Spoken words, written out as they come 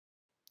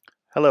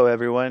Hello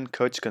everyone,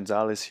 Coach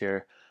Gonzalez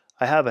here.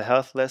 I have a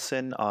health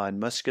lesson on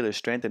muscular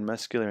strength and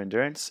muscular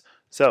endurance,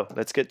 so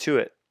let's get to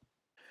it.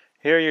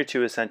 Here are your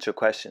two essential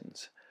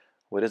questions.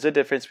 What is the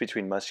difference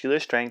between muscular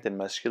strength and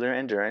muscular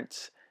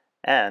endurance?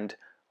 And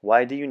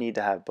why do you need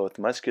to have both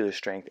muscular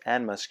strength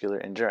and muscular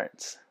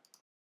endurance?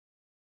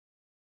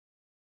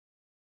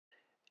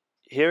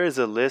 Here is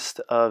a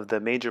list of the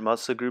major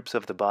muscle groups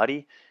of the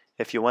body.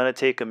 If you want to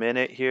take a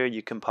minute here,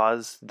 you can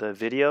pause the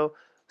video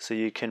so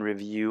you can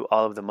review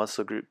all of the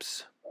muscle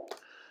groups.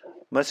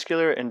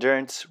 Muscular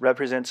endurance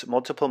represents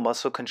multiple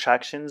muscle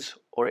contractions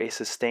or a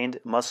sustained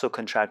muscle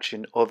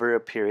contraction over a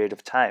period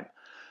of time.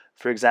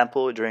 For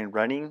example, during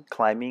running,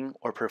 climbing,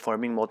 or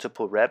performing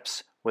multiple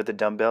reps with a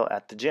dumbbell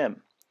at the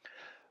gym.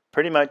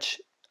 Pretty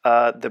much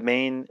the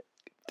main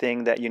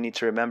thing that you need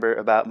to remember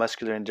about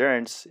muscular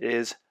endurance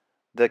is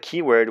the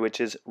keyword,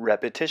 which is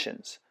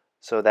repetitions.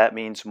 So that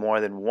means more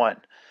than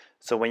one.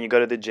 So when you go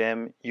to the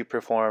gym, you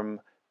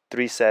perform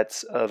 3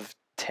 sets of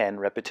 10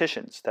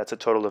 repetitions. That's a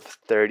total of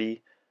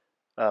 30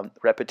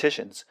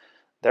 repetitions.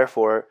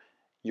 Therefore,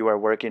 you are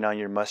working on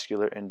your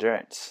muscular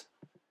endurance,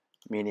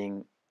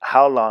 meaning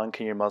how long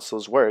can your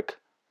muscles work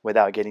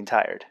without getting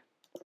tired.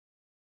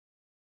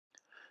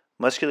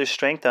 Muscular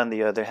strength, on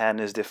the other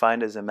hand, is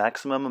defined as the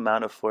maximum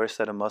amount of force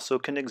that a muscle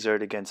can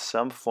exert against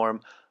some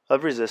form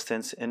of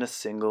resistance in a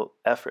single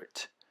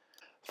effort.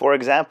 For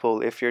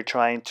example, if you're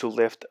trying to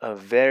lift a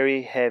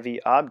very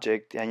heavy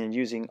object and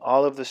you're using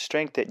all of the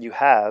strength that you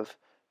have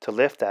to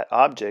lift that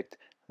object,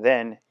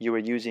 then you are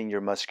using your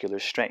muscular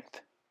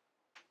strength.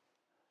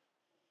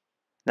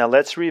 Now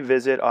let's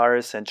revisit our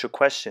essential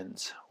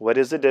questions. What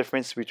is the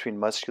difference between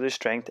muscular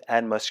strength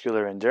and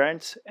muscular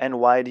endurance, and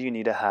why do you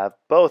need to have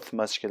both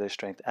muscular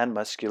strength and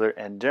muscular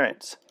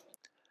endurance?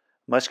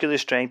 Muscular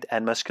strength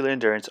and muscular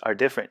endurance are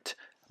different.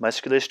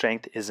 Muscular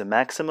strength is the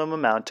maximum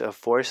amount of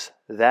force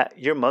that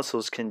your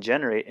muscles can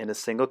generate in a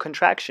single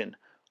contraction,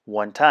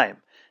 one time.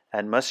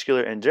 And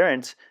muscular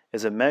endurance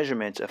is a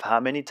measurement of how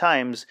many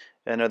times,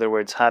 in other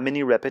words, how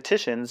many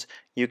repetitions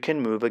you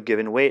can move a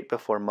given weight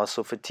before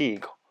muscle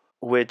fatigue,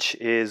 which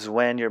is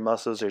when your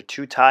muscles are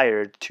too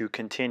tired to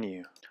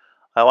continue.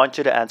 I want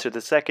you to answer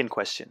the second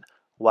question.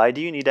 Why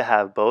do you need to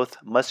have both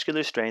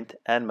muscular strength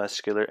and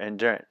muscular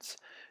endurance?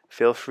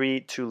 Feel free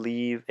to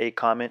leave a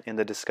comment in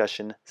the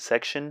discussion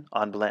section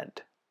on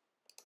Blend.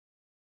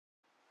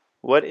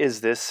 What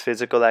is this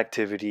physical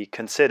activity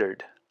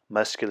considered?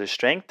 Muscular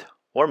strength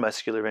or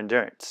muscular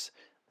endurance?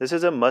 This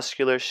is a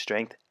muscular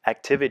strength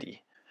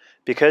activity.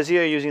 Because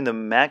you are using the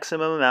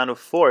maximum amount of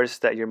force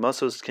that your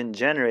muscles can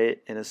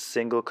generate in a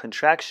single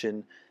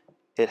contraction,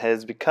 it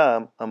has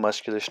become a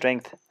muscular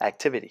strength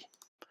activity.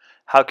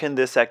 How can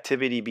this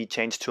activity be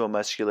changed to a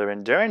muscular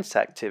endurance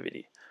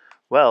activity?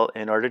 Well,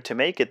 in order to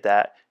make it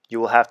that, you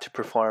will have to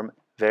perform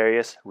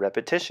various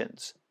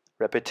repetitions.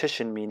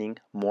 Repetition meaning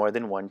more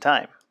than one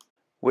time,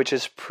 which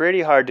is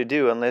pretty hard to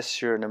do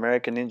unless you're an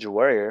American Ninja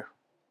Warrior.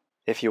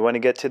 If you want to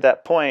get to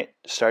that point,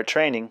 start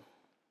training.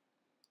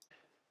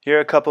 Here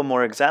are a couple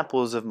more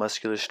examples of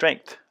muscular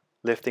strength.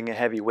 Lifting a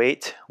heavy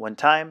weight one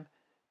time,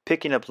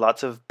 picking up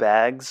lots of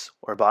bags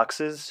or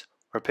boxes,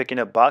 or picking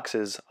up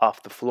boxes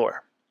off the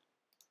floor.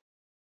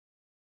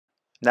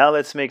 Now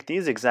let's make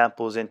these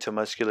examples into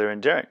muscular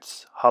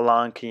endurance. How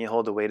long can you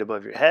hold the weight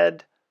above your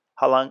head?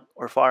 How long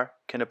or far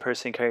can a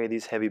person carry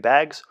these heavy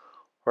bags?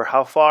 Or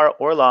how far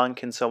or long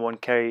can someone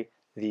carry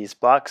these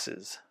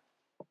boxes?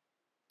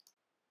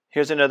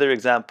 Here's another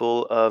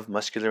example of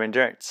muscular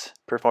endurance.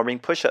 Performing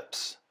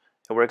push-ups.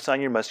 It works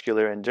on your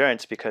muscular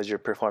endurance because you're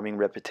performing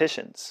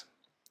repetitions.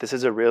 This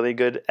is a really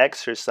good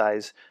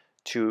exercise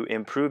to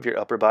improve your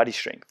upper body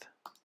strength.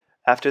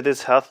 After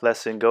this health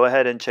lesson, go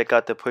ahead and check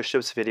out the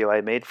push-ups video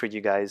I made for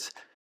you guys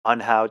on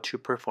how to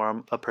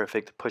perform a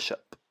perfect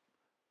push-up.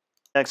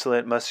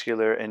 Excellent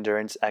muscular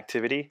endurance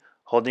activity,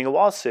 holding a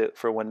wall sit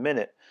for 1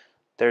 minute.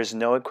 There's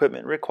no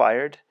equipment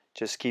required.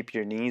 Just keep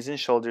your knees and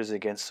shoulders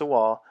against the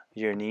wall,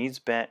 your knees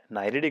bent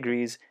 90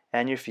 degrees,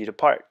 and your feet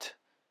apart.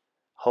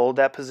 Hold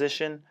that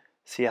position.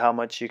 See how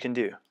much you can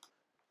do.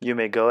 You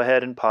may go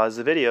ahead and pause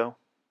the video.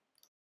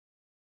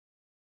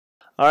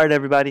 Alright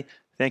everybody,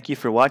 thank you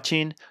for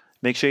watching.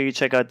 Make sure you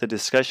check out the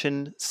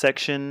discussion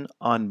section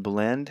on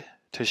Blend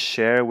to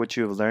share what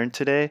you have learned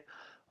today.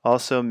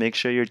 Also, make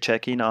sure you're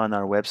checking on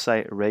our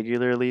website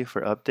regularly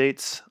for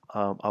updates.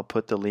 I'll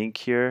put the link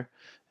here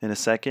in a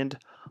second.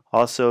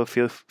 Also,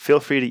 feel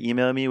free to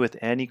email me with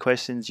any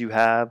questions you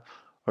have,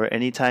 or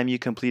anytime you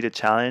complete a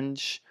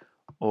challenge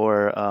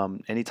or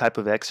any type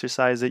of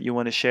exercise that you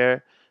want to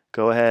share,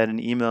 go ahead and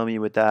email me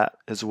with that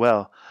as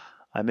well.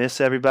 I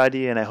miss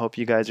everybody, and I hope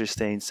you guys are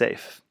staying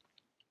safe.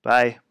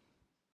 Bye.